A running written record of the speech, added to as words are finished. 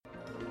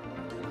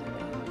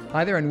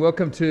Hi there and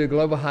welcome to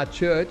Global Heart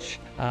Church.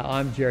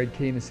 I'm Jared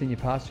Keane, the Senior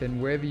Pastor,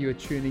 and wherever you are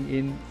tuning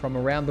in from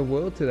around the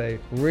world today,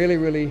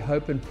 really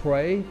hope and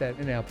pray that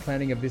in our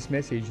planning of this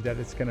message that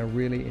it's going to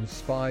really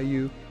inspire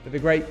you for the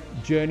great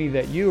journey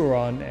that you are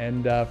on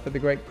and for the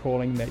great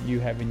calling that you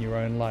have in your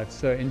own life.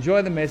 So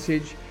enjoy the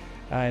message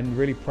and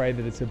really pray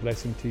that it's a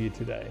blessing to you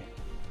today.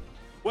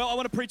 Well, I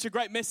want to preach a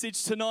great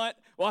message tonight.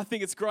 Well, I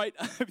think it's great.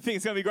 I think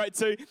it's going to be great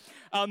too.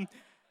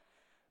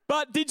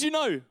 But did you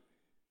know,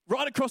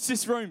 right across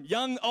this room,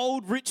 young,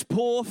 old, rich,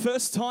 poor,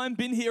 first time,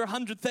 been here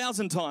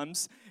 100,000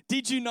 times,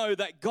 did you know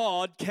that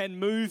God can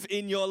move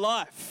in your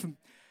life?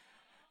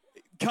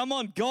 Come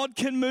on, God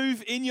can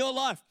move in your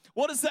life.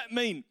 What does that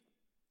mean?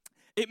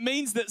 It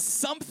means that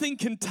something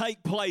can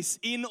take place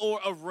in or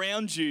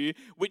around you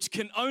which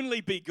can only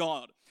be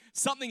God.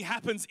 Something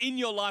happens in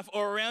your life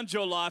or around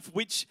your life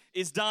which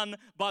is done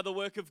by the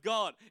work of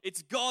God.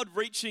 It's God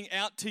reaching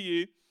out to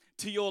you,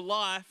 to your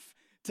life,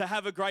 to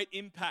have a great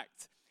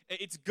impact.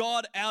 It's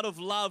God out of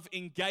love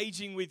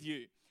engaging with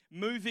you,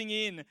 moving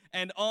in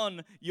and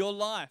on your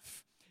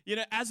life. You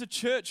know, as a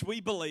church,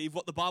 we believe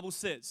what the Bible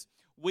says.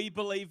 We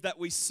believe that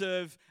we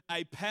serve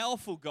a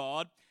powerful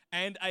God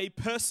and a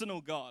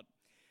personal God.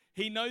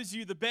 He knows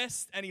you the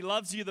best and He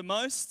loves you the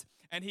most,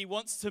 and He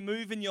wants to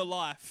move in your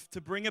life to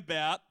bring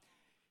about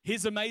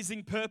His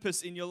amazing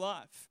purpose in your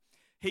life.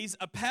 He's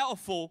a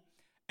powerful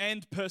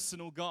and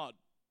personal God.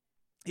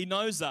 He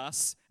knows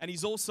us, and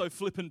He's also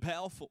flippin'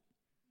 powerful.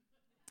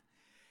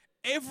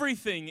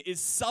 Everything is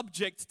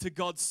subject to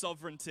God's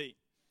sovereignty.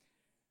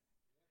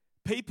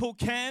 People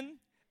can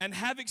and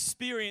have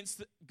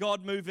experienced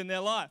God move in their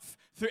life.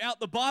 Throughout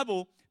the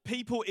Bible,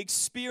 people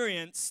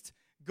experienced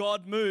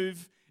God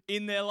move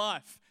in their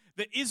life.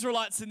 The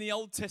Israelites in the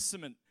Old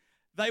Testament,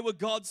 they were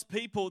God's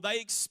people.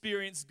 They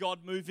experienced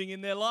God moving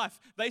in their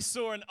life. They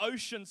saw an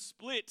ocean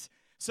split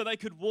so they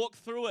could walk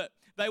through it.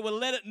 They were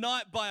led at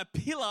night by a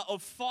pillar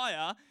of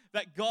fire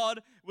that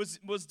God was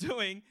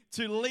doing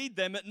to lead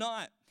them at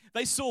night.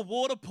 They saw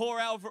water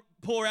pour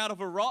out of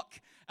a rock,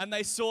 and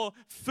they saw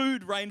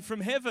food rain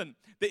from heaven.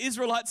 The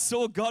Israelites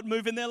saw God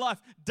move in their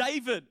life.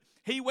 David,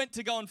 he went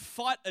to go and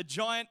fight a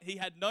giant. He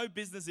had no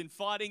business in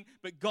fighting,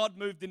 but God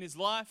moved in his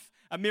life.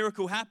 A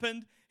miracle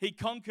happened. He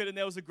conquered, and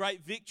there was a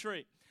great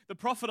victory. The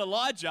prophet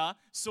Elijah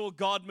saw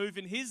God move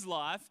in his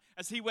life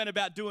as he went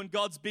about doing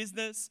God's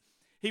business.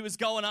 He was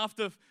going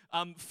after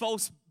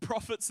false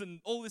prophets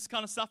and all this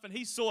kind of stuff, and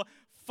he saw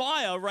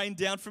fire rain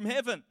down from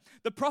heaven.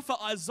 The prophet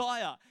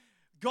Isaiah,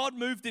 God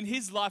moved in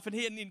his life, and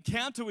he had an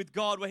encounter with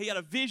God where he had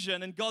a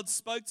vision and God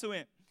spoke to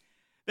him.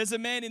 There's a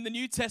man in the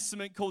New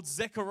Testament called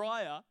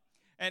Zechariah,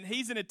 and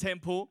he's in a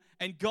temple,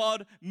 and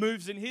God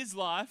moves in his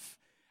life,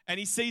 and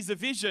he sees a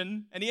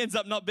vision, and he ends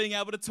up not being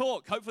able to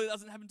talk. Hopefully it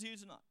doesn't happen to you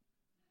tonight.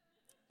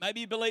 Maybe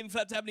you believe for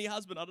that to happen to your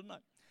husband, I don't know.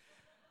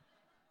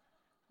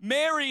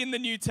 Mary in the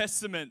New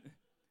Testament,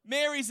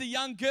 Mary's a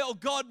young girl.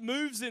 God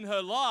moves in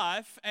her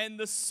life, and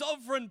the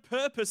sovereign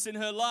purpose in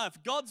her life,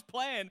 God's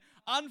plan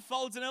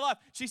unfolds in her life.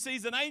 She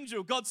sees an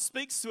angel. God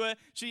speaks to her.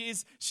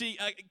 She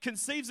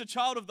conceives a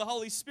child of the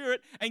Holy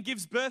Spirit and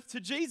gives birth to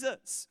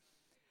Jesus.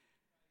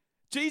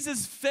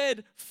 Jesus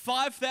fed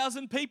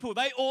 5,000 people.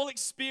 They all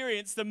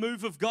experienced the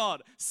move of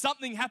God.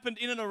 Something happened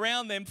in and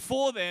around them,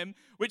 for them,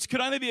 which could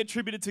only be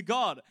attributed to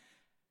God.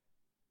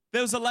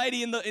 There was a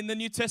lady in the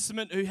New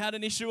Testament who had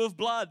an issue of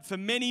blood for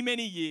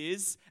many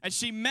years, and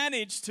she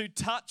managed to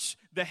touch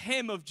the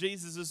hem of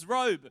Jesus'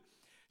 robe.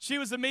 She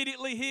was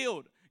immediately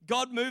healed.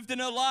 God moved in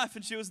her life,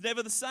 and she was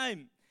never the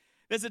same.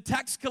 There's a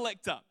tax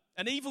collector,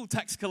 an evil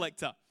tax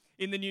collector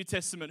in the New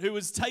Testament who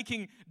was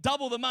taking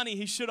double the money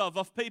he should have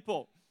off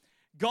people.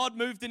 God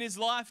moved in his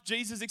life.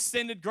 Jesus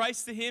extended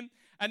grace to him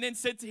and then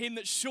said to him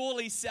that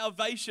surely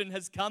salvation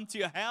has come to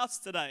your house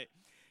today.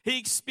 He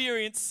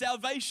experienced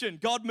salvation.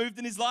 God moved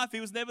in his life.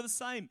 He was never the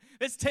same.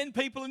 There's 10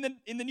 people in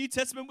the New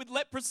Testament with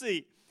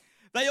leprosy.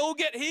 They all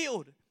get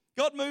healed.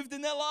 God moved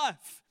in their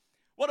life.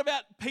 What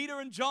about Peter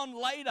and John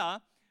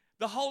later?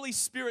 The Holy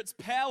Spirit's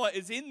power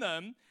is in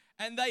them,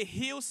 and they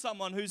heal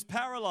someone who's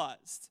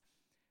paralyzed.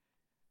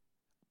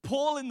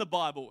 Paul in the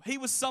Bible, he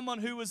was someone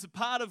who was a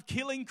part of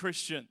killing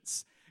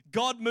Christians.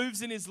 God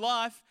moves in his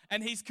life,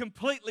 and he's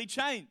completely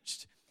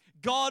changed.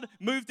 God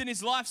moved in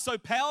his life so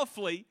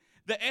powerfully,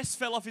 the S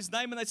fell off his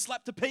name and they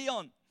slapped a P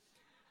on.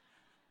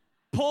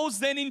 Paul's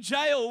then in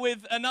jail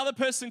with another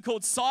person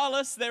called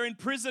Silas. They're in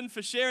prison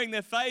for sharing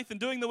their faith and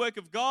doing the work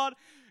of God.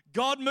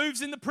 God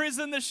moves in the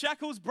prison, the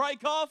shackles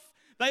break off.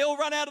 They all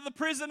run out of the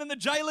prison and the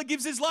jailer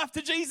gives his life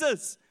to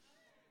Jesus.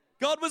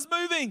 God was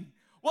moving.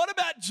 What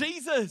about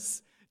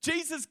Jesus?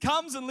 Jesus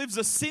comes and lives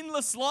a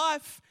sinless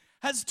life,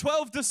 has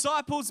 12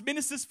 disciples,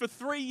 ministers for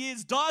 3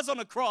 years, dies on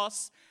a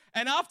cross,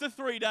 and after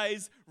 3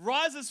 days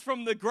rises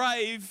from the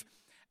grave.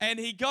 And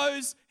he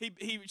goes,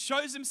 he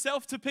shows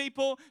himself to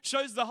people,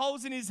 shows the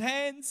holes in his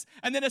hands,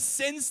 and then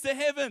ascends to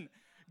heaven.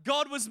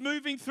 God was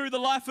moving through the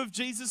life of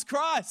Jesus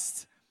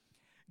Christ.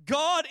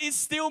 God is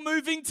still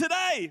moving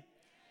today.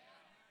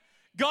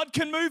 God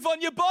can move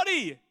on your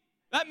body.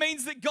 That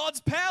means that God's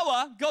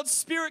power, God's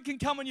Spirit can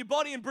come on your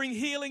body and bring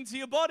healing to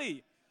your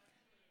body.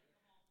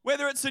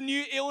 Whether it's a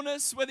new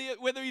illness,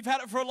 whether you've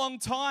had it for a long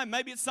time,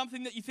 maybe it's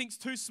something that you think's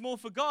too small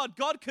for God.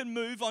 God can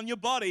move on your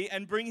body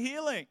and bring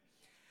healing.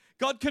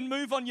 God can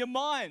move on your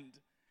mind.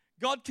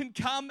 God can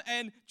come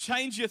and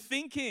change your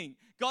thinking.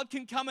 God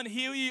can come and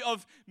heal you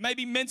of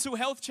maybe mental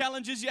health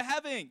challenges you're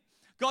having.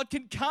 God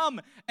can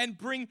come and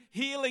bring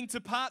healing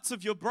to parts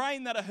of your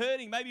brain that are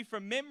hurting, maybe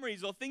from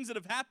memories or things that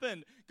have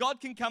happened.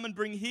 God can come and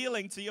bring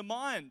healing to your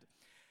mind.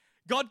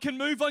 God can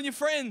move on your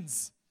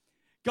friends.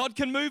 God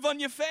can move on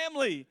your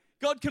family.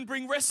 God can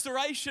bring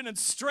restoration and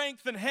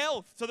strength and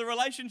health to the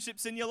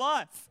relationships in your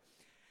life.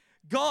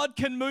 God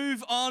can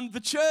move on the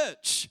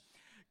church.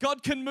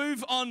 God can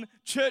move on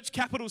church,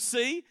 capital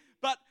C,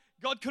 but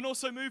God can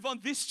also move on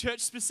this church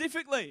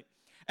specifically.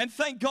 And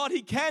thank God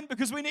He can,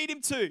 because we need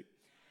Him to.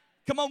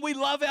 Come on, we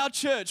love our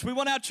church. We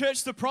want our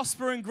church to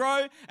prosper and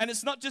grow, and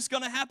it's not just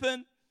going to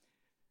happen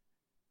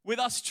with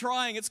us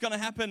trying. It's going to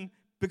happen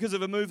because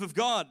of a move of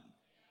God.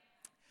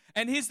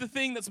 And here's the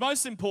thing that's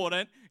most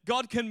important.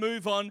 God can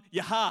move on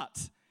your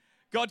heart.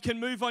 God can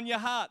move on your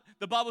heart.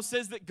 The Bible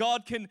says that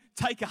God can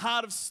take a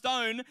heart of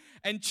stone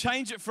and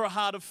change it for a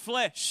heart of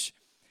flesh.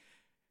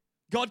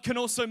 God can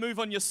also move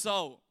on your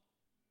soul,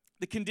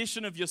 the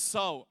condition of your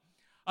soul.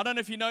 I don't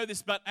know if you know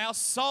this, but our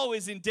soul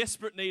is in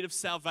desperate need of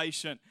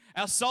salvation.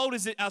 Our soul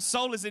is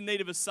in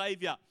need of a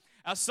Savior.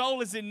 Our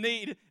soul is in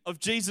need of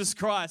Jesus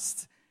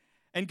Christ.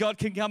 And God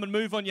can come and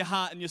move on your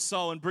heart and your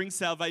soul and bring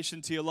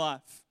salvation to your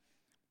life.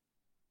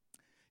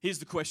 Here's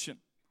the question.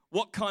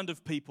 What kind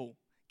of people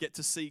get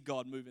to see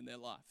God move in their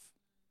life?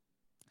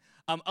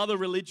 Other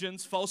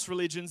religions, false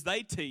religions,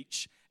 they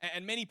teach,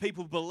 and many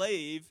people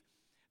believe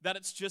that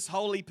it's just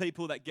holy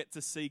people that get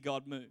to see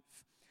God move.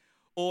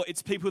 Or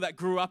it's people that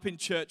grew up in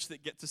church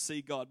that get to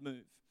see God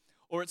move.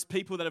 Or it's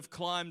people that have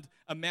climbed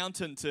a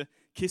mountain to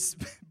kiss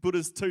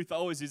Buddha's tooth. I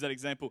always use that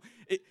example.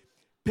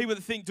 People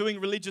that think doing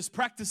religious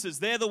practices,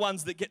 they're the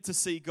ones that get to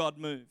see God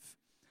move.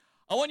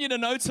 I want you to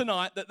know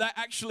tonight that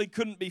actually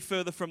couldn't be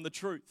further from the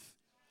truth.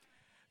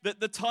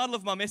 The title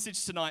of my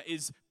message tonight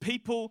is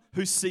People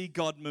Who See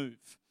God Move.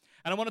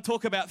 And I want to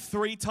talk about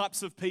 3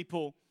 types of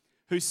people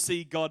who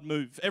see God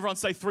move. Everyone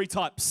say 3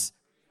 types.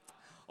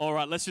 All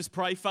right, let's just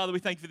pray. Father, we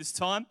thank you for this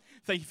time.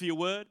 Thank you for your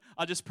word.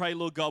 I just pray,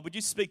 Lord God, would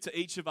you speak to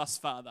each of us,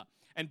 Father,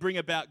 and bring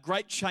about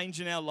great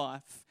change in our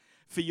life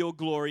for your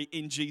glory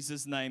in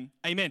Jesus' name.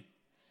 Amen.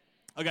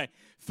 Okay,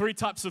 3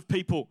 types of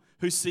people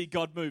who see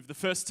God move. The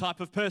first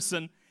type of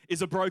person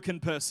is a broken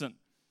person.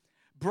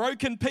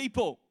 Broken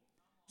people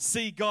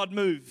see God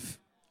move.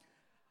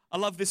 I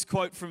love this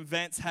quote from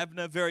Vance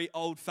Havner, very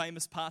old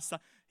famous pastor.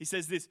 He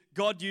says this: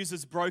 God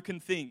uses broken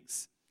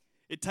things.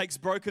 It takes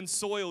broken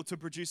soil to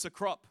produce a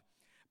crop,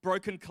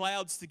 broken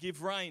clouds to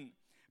give rain,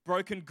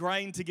 broken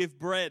grain to give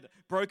bread,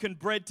 broken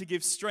bread to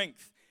give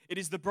strength. It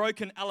is the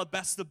broken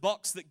alabaster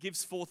box that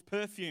gives forth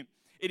perfume.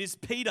 It is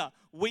Peter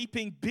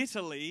weeping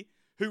bitterly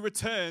who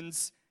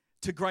returns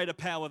to greater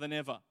power than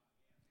ever.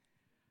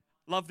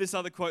 Love this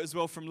other quote as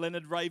well from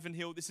Leonard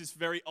Ravenhill. This is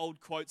very old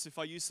quotes. If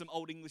I use some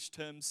old English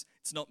terms,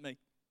 it's not me.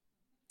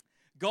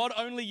 God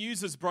only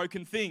uses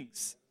broken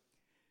things.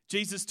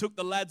 Jesus took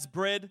the lad's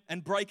bread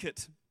and broke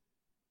it.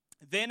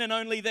 Then and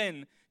only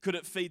then could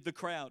it feed the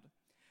crowd.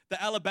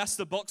 The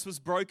alabaster box was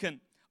broken.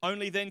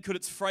 Only then could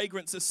its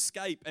fragrance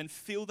escape and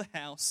fill the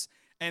house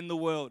and the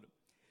world.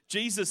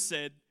 Jesus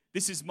said,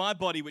 "This is my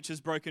body which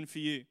is broken for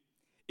you.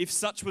 If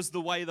such was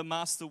the way the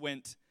master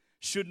went,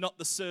 should not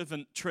the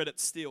servant tread it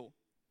still?"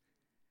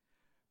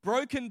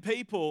 Broken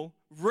people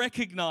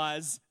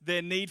recognize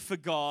their need for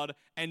God,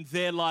 and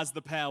there lies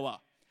the power.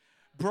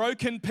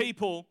 Broken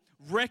people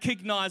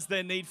recognize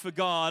their need for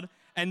God,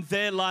 and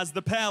there lies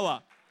the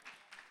power.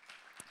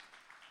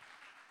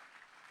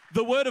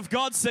 The Word of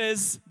God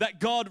says that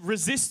God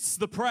resists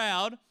the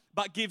proud,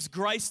 but gives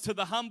grace to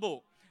the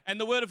humble. And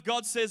the Word of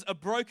God says a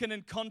broken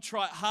and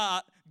contrite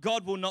heart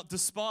God will not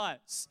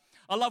despise.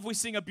 I love we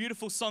sing a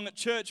beautiful song at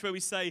church where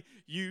we say,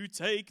 "You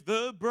take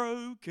the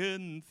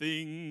broken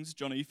things."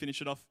 Johnny, you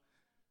finish it off.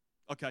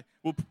 Okay.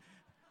 Well,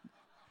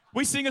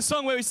 we sing a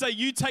song where we say,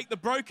 "You take the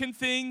broken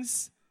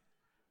things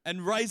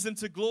and raise them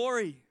to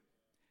glory."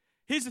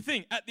 Here's the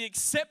thing. At the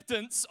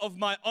acceptance of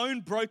my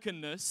own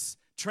brokenness,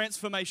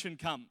 transformation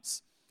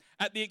comes.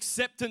 At the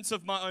acceptance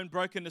of my own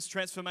brokenness,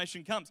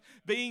 transformation comes.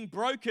 Being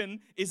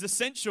broken is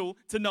essential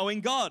to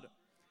knowing God.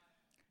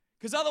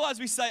 Because otherwise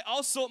we say,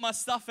 I'll sort my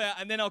stuff out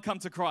and then I'll come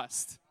to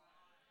Christ.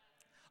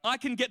 I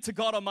can get to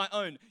God on my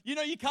own. You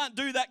know you can't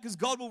do that because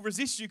God will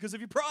resist you because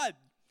of your pride.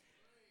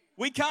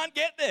 We can't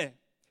get there.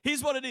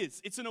 Here's what it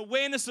is. It's an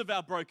awareness of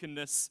our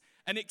brokenness,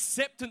 an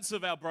acceptance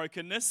of our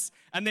brokenness,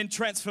 and then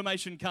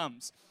transformation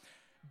comes.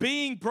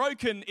 Being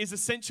broken is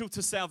essential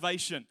to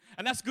salvation.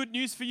 And that's good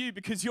news for you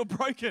because you're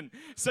broken.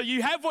 So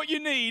you have what you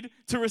need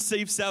to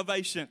receive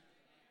salvation.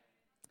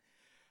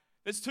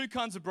 There's 2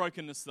 kinds of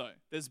brokenness though.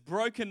 There's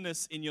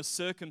brokenness in your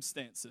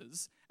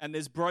circumstances and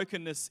there's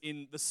brokenness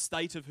in the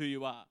state of who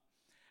you are.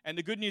 And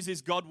the good news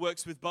is God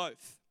works with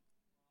both.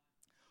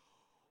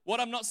 What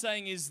I'm not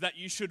saying is that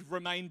you should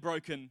remain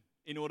broken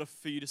in order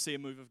for you to see a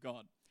move of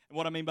God. And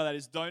what I mean by that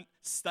is don't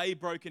stay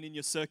broken in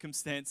your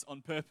circumstance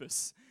on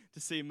purpose to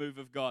see a move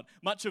of God.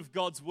 Much of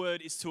God's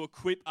word is to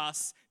equip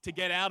us to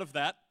get out of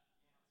that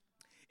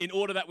in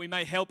order that we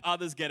may help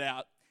others get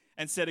out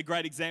and set a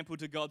great example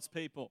to God's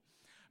people.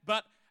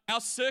 But our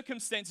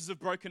circumstances of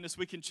brokenness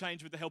we can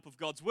change with the help of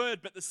God's word,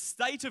 but the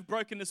state of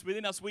brokenness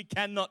within us we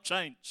cannot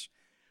change.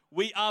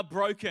 We are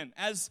broken.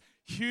 As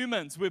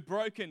humans, we're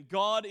broken.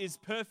 God is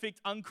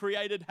perfect,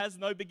 uncreated, has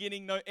no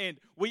beginning, no end.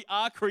 We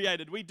are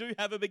created. We do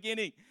have a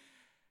beginning.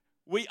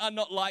 We are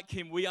not like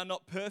him. We are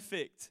not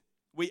perfect.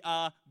 We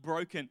are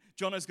broken.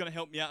 Jono's going to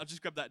help me out. I'll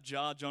just grab that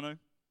jar, Jono.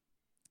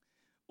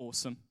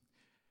 Awesome.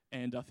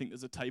 And I think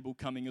there's a table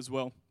coming as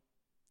well.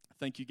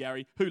 Thank you,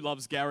 Gary. Who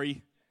loves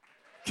Gary?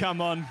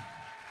 Come on.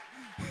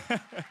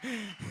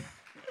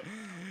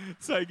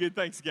 So good.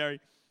 Thanks,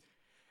 Gary.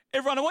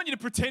 Everyone, I want you to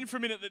pretend for a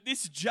minute that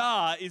this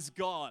jar is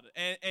God.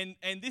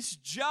 And this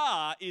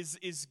jar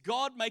is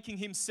God making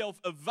himself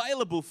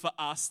available for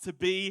us to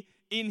be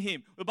in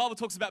him. The Bible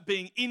talks about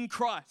being in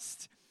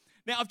Christ.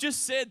 Now, I've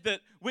just said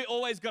that we're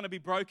always going to be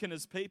broken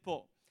as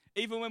people.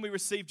 Even when we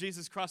receive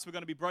Jesus Christ, we're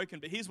going to be broken.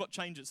 But here's what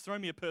changes. Throw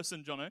me a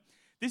person, Jono.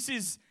 This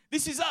is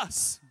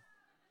us.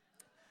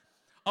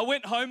 I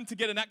went home to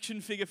get an action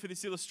figure for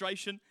this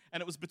illustration,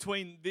 and it was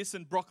between this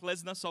and Brock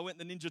Lesnar, so I went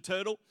the Ninja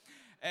Turtle.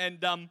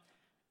 And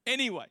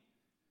anyway,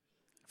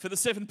 for the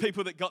 7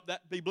 people that got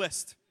that, be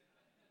blessed.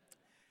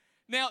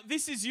 Now,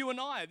 this is you and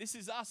I. This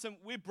is us, and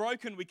we're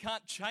broken. We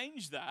can't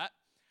change that,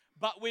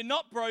 but we're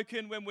not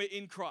broken when we're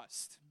in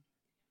Christ.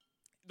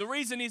 The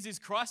reason is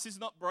Christ is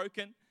not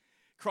broken.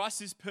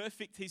 Christ is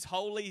perfect. He's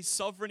holy. He's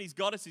sovereign. He's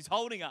got us. He's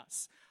holding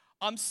us.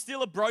 I'm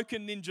still a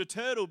broken Ninja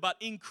Turtle, but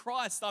in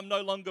Christ, I'm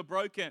no longer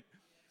broken.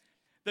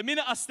 The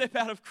minute I step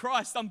out of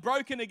Christ, I'm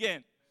broken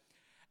again.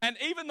 And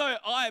even though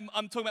I'm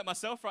talking about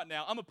myself right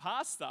now, I'm a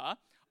pastor,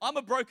 I'm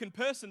a broken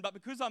person, but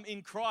because I'm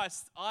in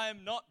Christ, I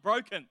am not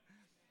broken.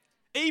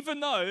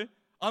 Even though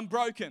I'm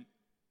broken.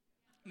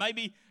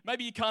 Maybe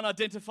you can't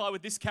identify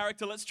with this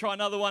character. Let's try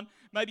another one.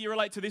 Maybe you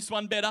relate to this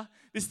one better.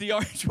 This is the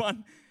orange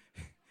one.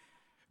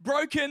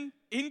 Broken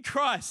in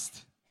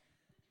Christ.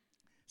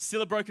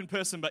 Still a broken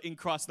person, but in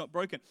Christ, not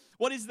broken.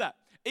 What is that?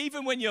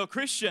 Even when you're a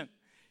Christian,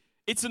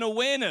 it's an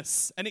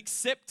awareness, an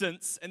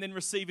acceptance, and then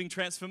receiving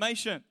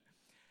transformation.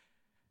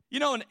 You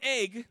know, an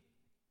egg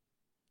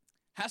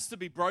has to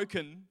be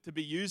broken to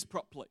be used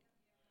properly.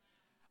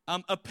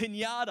 A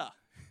piñata.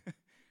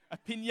 A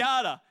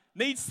piñata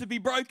needs to be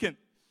broken.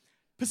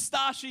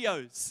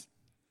 Pistachios.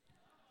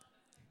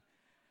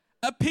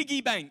 A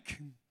piggy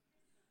bank.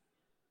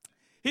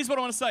 Here's what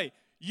I want to say.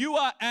 You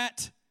are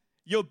at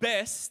your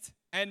best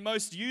and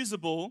most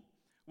usable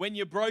when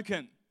you're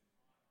broken.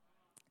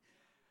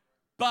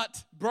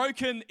 But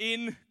broken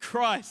in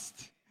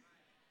Christ.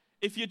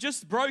 If you're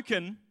just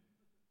broken,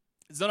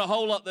 there's not a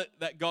whole lot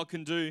that God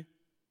can do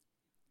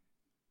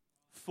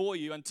for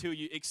you until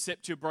you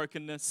accept your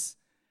brokenness,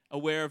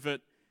 aware of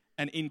it,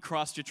 and in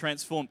Christ you're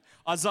transformed.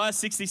 Isaiah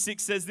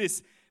 66 says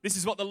this. This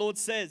is what the Lord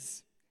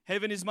says.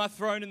 Heaven is my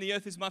throne and the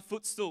earth is my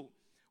footstool.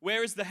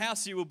 Where is the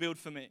house you will build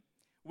for me?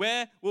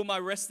 Where will my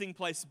resting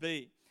place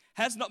be?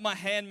 Has not my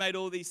hand made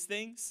all these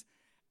things?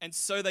 And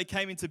so they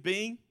came into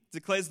being,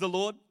 declares the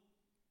Lord.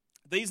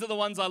 These are the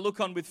ones I look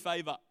on with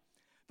favor.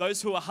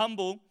 Those who are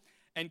humble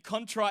and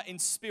contrite in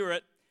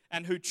spirit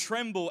and who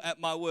tremble at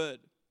my word.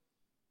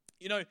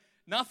 You know,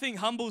 nothing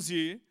humbles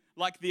you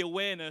like the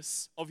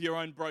awareness of your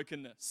own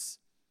brokenness.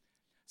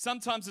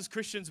 Sometimes as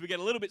Christians we get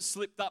a little bit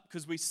slipped up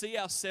because we see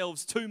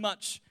ourselves too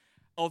much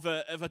of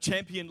a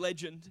champion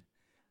legend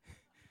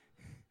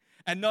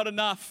and not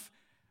enough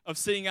of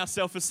seeing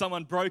ourselves as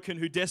someone broken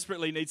who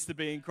desperately needs to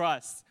be in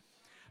Christ.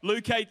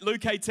 Luke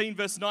 18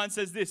 verse 9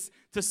 says this,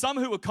 to some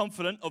who were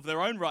confident of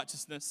their own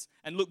righteousness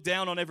and looked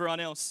down on everyone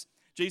else,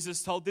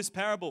 Jesus told this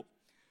parable.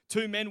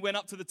 2 men went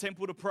up to the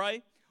temple to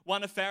pray,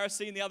 one a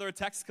Pharisee and the other a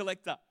tax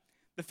collector.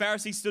 The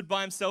Pharisee stood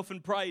by himself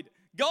and prayed,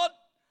 God,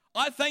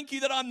 I thank you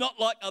that I'm not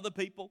like other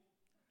people,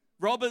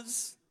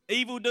 robbers,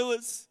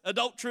 evildoers,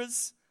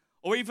 adulterers,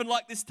 or even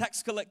like this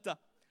tax collector.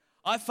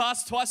 I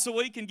fast twice a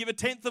week and give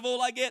 1/10 of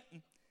all I get.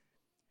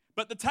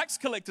 But the tax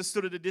collector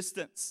stood at a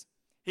distance.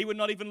 He would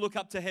not even look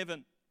up to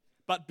heaven,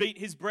 but beat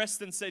his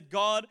breast and said,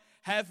 God,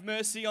 have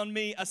mercy on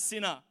me, a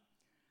sinner.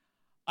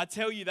 I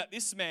tell you that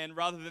this man,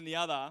 rather than the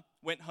other,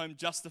 went home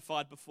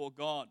justified before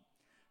God.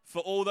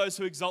 For all those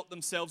who exalt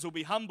themselves will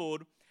be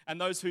humbled, and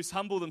those who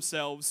humble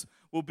themselves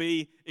will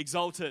be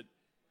exalted.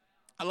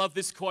 I love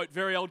this quote,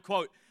 very old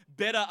quote.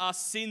 Better are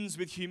sins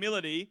with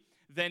humility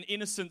than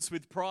innocence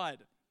with pride.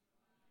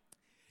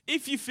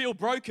 If you feel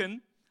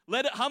broken,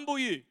 let it humble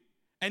you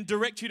and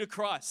direct you to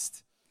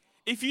Christ.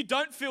 If you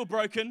don't feel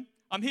broken,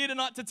 I'm here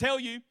tonight to tell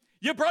you,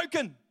 you're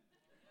broken.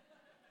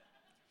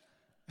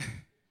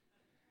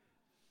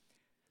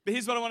 But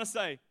here's what I want to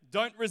say.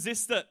 Don't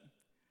resist it.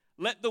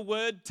 Let the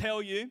word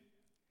tell you,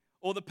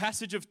 or the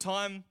passage of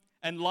time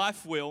and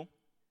life will,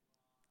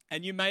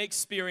 and you may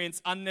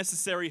experience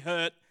unnecessary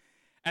hurt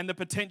and the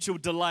potential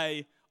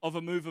delay of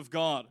a move of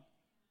God.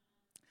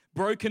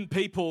 Broken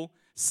people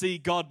see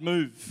God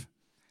move.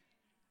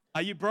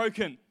 Are you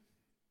broken?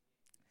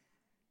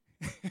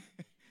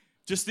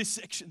 Just this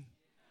section.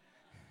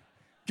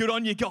 Good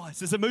on you guys.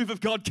 There's a move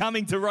of God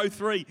coming to row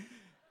 3.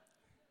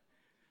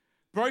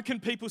 Broken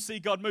people see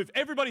God move.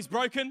 Everybody's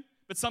broken,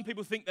 but some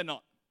people think they're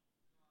not.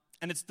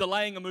 And it's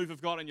delaying a move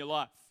of God in your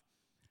life.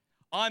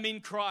 I'm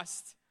in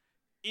Christ.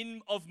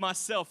 In of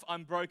myself,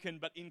 I'm broken,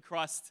 but in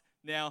Christ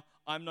now,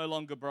 I'm no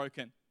longer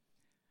broken.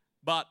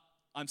 But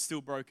I'm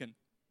still broken.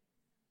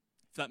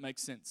 If that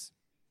makes sense.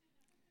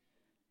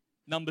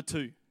 Number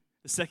 2,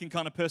 the second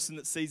kind of person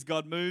that sees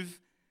God move,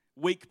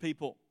 weak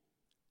people.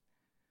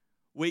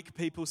 Weak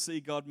people see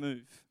God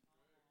move.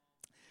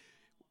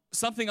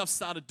 Something I've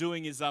started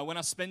doing is when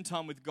I spend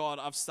time with God,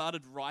 I've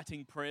started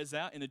writing prayers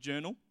out in a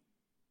journal.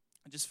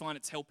 I just find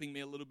it's helping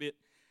me a little bit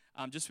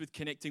just with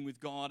connecting with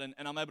God, and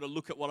I'm able to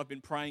look at what I've been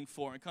praying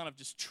for and kind of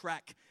just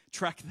track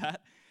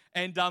that.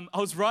 And I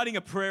was writing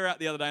a prayer out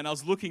the other day, and I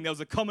was looking, there was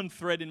a common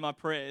thread in my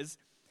prayers,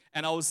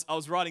 and I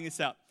was writing this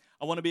out.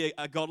 I want to be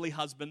a godly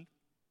husband.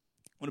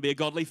 I want to be a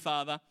godly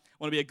father. I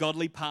want to be a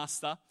godly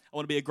pastor. I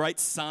want to be a great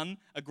son,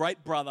 a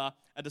great brother,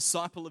 a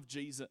disciple of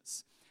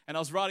Jesus. And I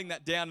was writing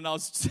that down, and I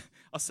was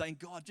saying,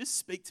 God, just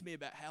speak to me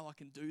about how I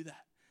can do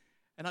that.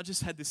 And I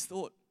just had this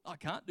thought, I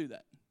can't do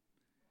that.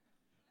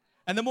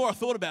 And the more I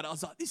thought about it, I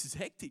was like, this is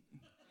hectic.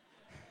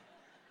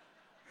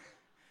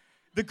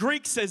 The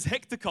Greek says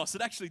hektikos.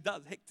 It actually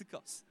does,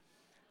 hektikos.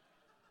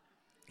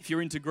 If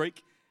you're into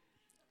Greek.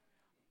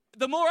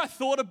 The more I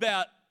thought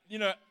about,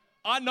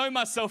 I know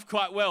myself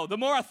quite well. The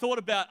more I thought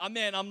about,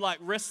 I'm like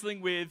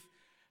wrestling with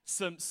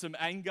some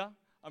anger.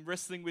 I'm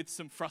wrestling with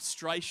some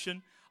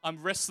frustration.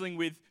 I'm wrestling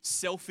with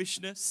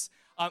selfishness.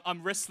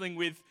 I'm wrestling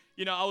with,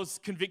 I was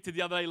convicted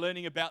the other day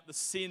learning about the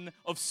sin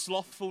of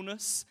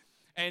slothfulness.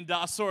 And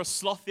I saw a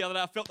sloth the other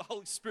day. I felt the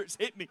Holy Spirit's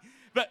hit me.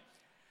 But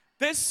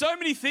there's so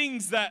many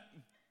things that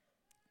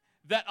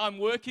I'm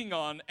working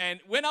on.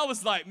 And when I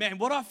was like, man,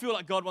 what do I feel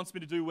like God wants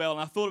me to do well?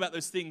 And I thought about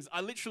those things.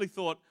 I literally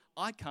thought,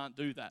 I can't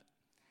do that.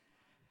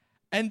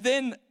 And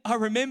then I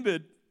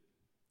remembered,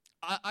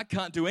 I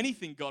can't do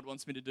anything God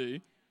wants me to do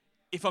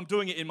if I'm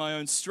doing it in my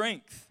own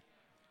strength.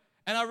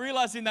 And I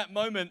realized in that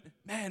moment,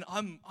 man,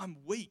 I'm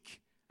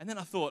weak. And then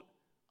I thought,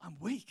 I'm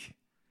weak.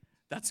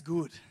 That's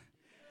good.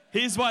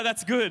 Here's why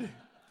that's good.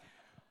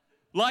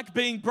 Like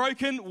being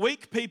broken,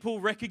 weak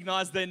people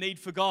recognize their need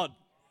for God.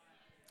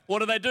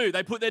 What do?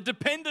 They put their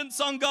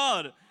dependence on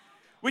God,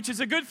 which is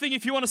a good thing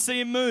if you want to see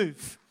Him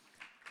move.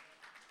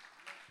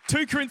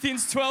 2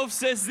 Corinthians 12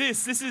 says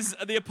this. This is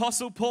the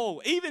Apostle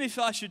Paul. Even if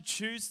I should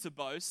choose to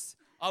boast,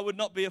 I would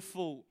not be a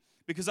fool,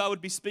 because I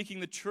would be speaking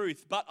the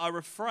truth. But I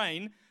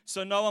refrain,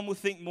 so no one will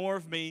think more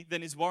of me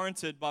than is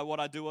warranted by what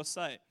I do or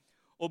say,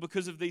 or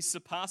because of these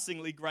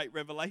surpassingly great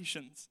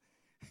revelations.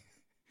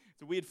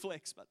 It's a weird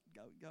flex, but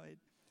go ahead.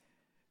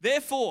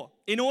 Therefore,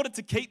 in order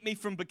to keep me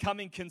from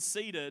becoming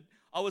conceited,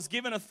 I was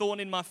given a thorn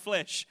in my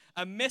flesh,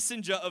 a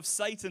messenger of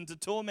Satan to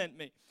torment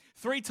me.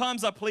 3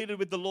 times I pleaded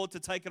with the Lord to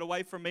take it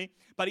away from me,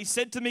 but He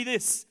said to me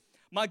this,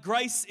 my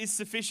grace is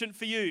sufficient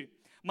for you.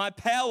 My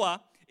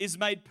power is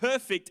made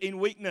perfect in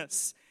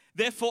weakness.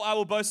 Therefore, I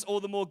will boast all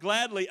the more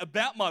gladly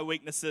about my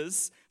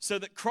weaknesses, so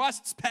that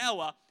Christ's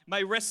power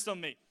may rest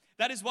on me.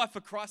 That is why, for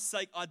Christ's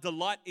sake, I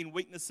delight in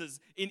weaknesses,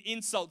 in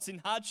insults, in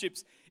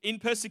hardships, in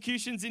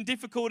persecutions, in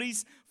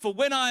difficulties. For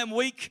when I am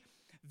weak,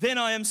 then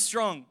I am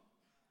strong.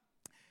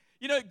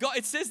 God,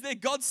 it says there,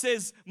 God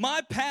says,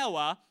 my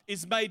power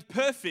is made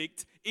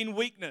perfect in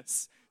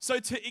weakness. So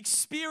to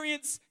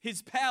experience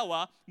His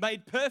power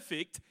made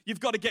perfect, you've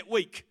got to get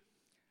weak.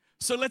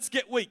 So let's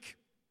get weak.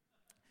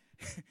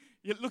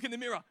 You look in the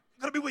mirror,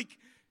 I've got to be weak.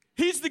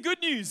 Here's the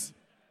good news.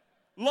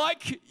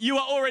 Like you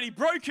are already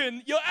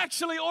broken, you're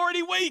actually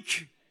already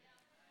weak.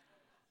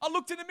 I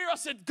looked in the mirror, I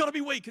said, got to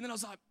be weak. And then I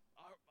was like,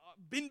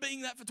 I've been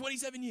being that for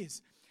 27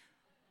 years.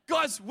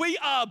 Guys, we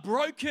are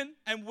broken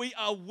and we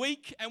are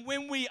weak. And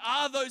when we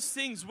are those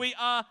things, we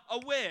are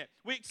aware.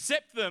 We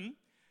accept them.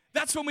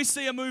 That's when we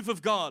see a move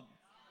of God.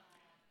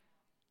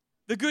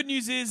 The good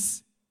news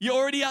is you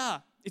already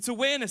are. It's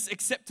awareness,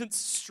 acceptance,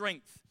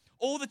 strength.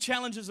 All the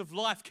challenges of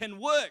life can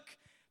work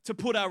to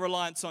put our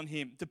reliance on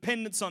Him,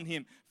 dependence on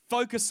Him,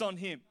 focus on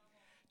Him.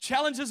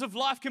 Challenges of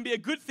life can be a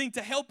good thing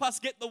to help us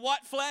get the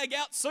white flag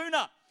out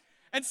sooner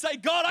and say,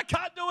 God, I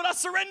can't do it, I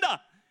surrender.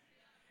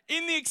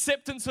 In the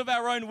acceptance of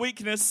our own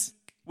weakness,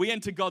 we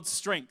enter God's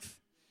strength.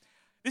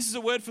 This is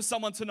a word for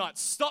someone tonight.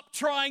 Stop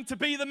trying to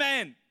be the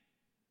man.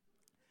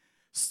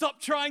 Stop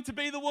trying to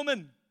be the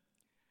woman.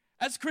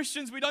 As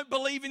Christians, we don't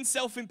believe in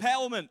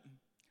self-empowerment.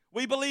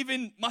 We believe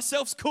in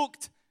myself's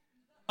cooked.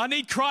 I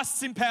need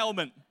Christ's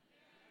empowerment.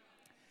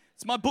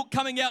 It's my book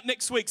coming out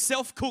next week,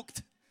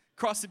 Self-Cooked,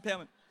 Christ's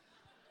Empowerment.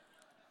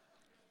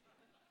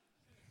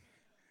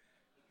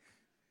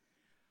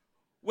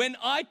 When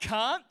I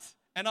can't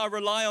and I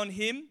rely on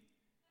Him,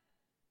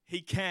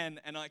 He can,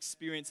 and I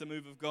experience a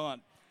move of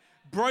God.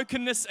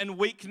 Brokenness and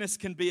weakness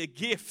can be a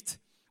gift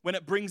when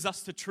it brings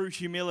us to true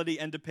humility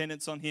and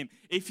dependence on Him.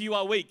 If you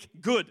are weak,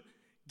 good.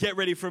 Get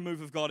ready for a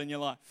move of God in your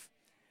life.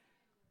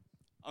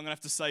 I'm going to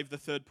have to save the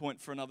third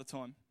point for another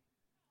time.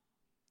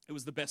 It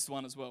was the best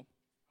one as well.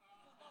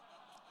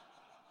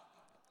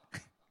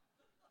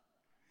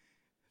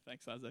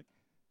 Thanks, Isaac.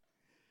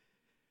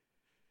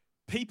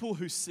 People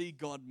who see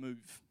God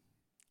move.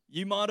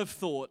 You might have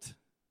thought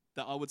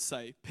that I would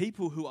say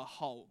people who are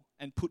whole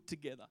and put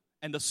together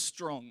and are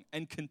strong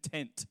and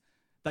content,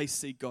 they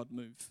see God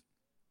move.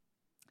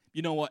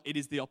 You know what? It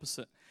is the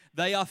opposite.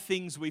 They are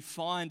things we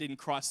find in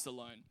Christ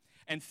alone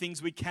and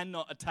things we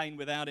cannot attain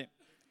without Him,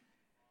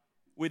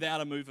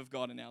 without a move of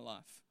God in our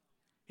life.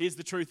 Here's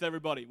the truth,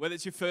 everybody. Whether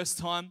it's your first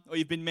time or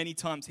you've been many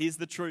times, here's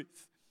the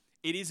truth.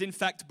 It is in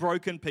fact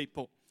broken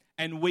people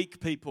and weak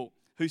people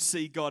who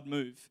see God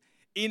move.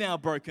 In our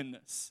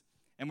brokenness,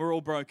 and we're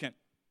all broken.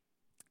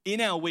 In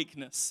our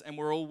weakness, and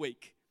we're all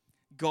weak,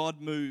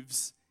 God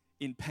moves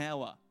in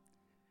power.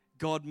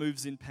 God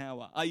moves in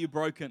power. Are you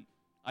broken?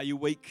 Are you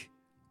weak?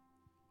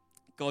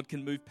 God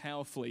can move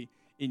powerfully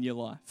in your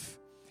life.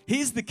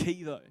 Here's the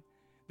key, though.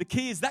 The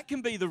key is that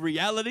can be the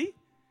reality,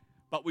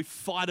 but we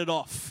fight it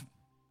off.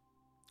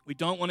 We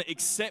don't want to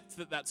accept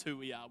that that's who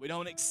we are. We don't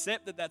want to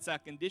accept that that's our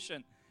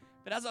condition.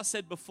 But as I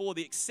said before,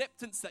 the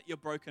acceptance that you're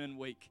broken and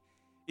weak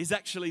is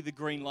actually the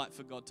green light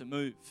for God to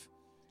move.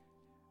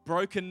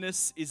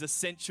 Brokenness is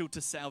essential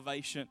to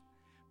salvation.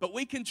 But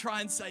we can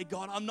try and say,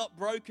 God, I'm not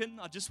broken.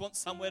 I just want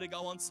somewhere to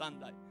go on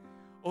Sunday.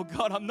 Or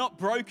God, I'm not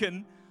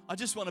broken. I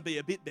just want to be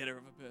a bit better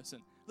of a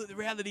person. Look, the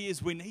reality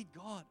is we need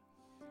God.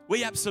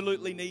 We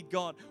absolutely need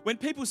God. When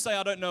people say,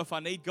 I don't know if I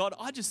need God,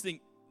 I just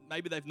think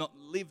maybe they've not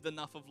lived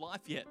enough of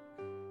life yet.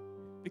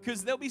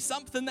 Because there'll be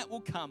something that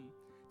will come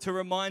to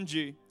remind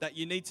you that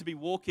you need to be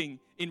walking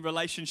in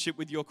relationship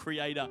with your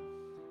Creator.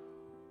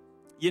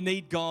 You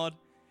need God,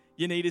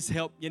 you need His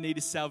help, you need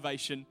His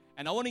salvation.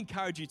 And I want to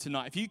encourage you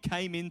tonight, if you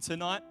came in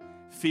tonight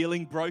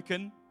feeling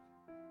broken,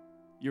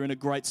 you're in a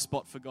great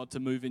spot for God to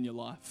move in your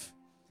life.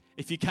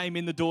 If you came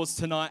in the doors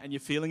tonight and you're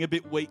feeling a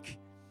bit weak,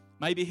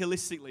 maybe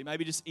holistically,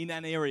 maybe just in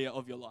an area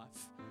of your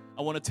life,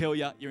 I want to tell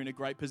you, you're in a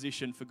great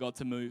position for God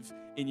to move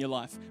in your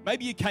life.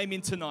 Maybe you came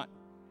in tonight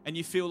and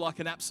you feel like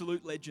an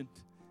absolute legend.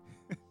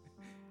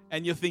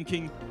 And you're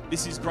thinking,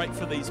 this is great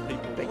for these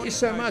people. Thank you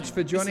so much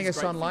for joining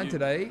us online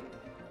today.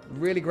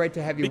 Really great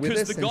to have you with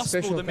us. Because the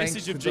gospel, the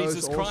message of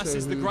Jesus Christ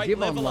is the great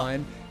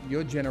leveler.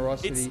 Your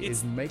generosity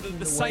is making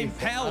the way same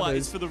for power others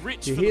is for the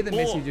rich, to for hear the the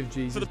poor, message of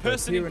Jesus for the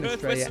person here in in Perth,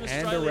 Australia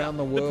Western and around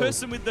the world. the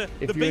person with the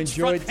If you beachfront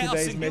enjoyed house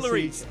today's in message,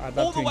 Hillary's, I'd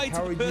all love the to way to the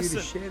encourage you to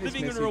person share this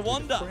living in message with a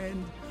Rwanda,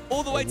 friend,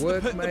 all the way a to the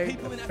workmate,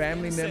 people in a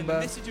family Afghanistan. member, The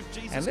message of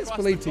Jesus and let's Christ,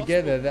 believe the gospel,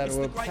 together that it's it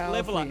will the great powerfully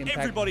leveler. impact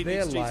Everybody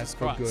their needs life Jesus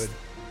for Christ. good.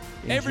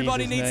 In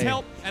Everybody Jesus' needs name.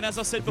 help, and as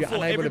I said If you're before,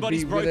 unable to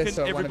everybody's be with broken, us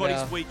at one of everybody's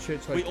our weak.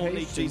 church We all need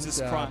locations, Jesus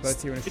both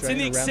Christ. here in It's in Australia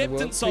the and around the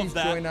world, acceptance of please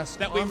join us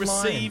that we online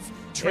receive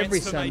every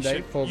Sunday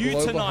transformation. for You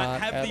Global tonight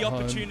Heart have at the home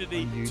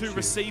opportunity on to YouTube.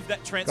 receive that God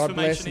bless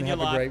transformation and in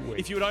your have a great life. week.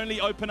 If you would only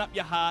open up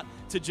your heart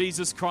to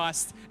Jesus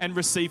Christ and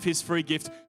receive His free gift.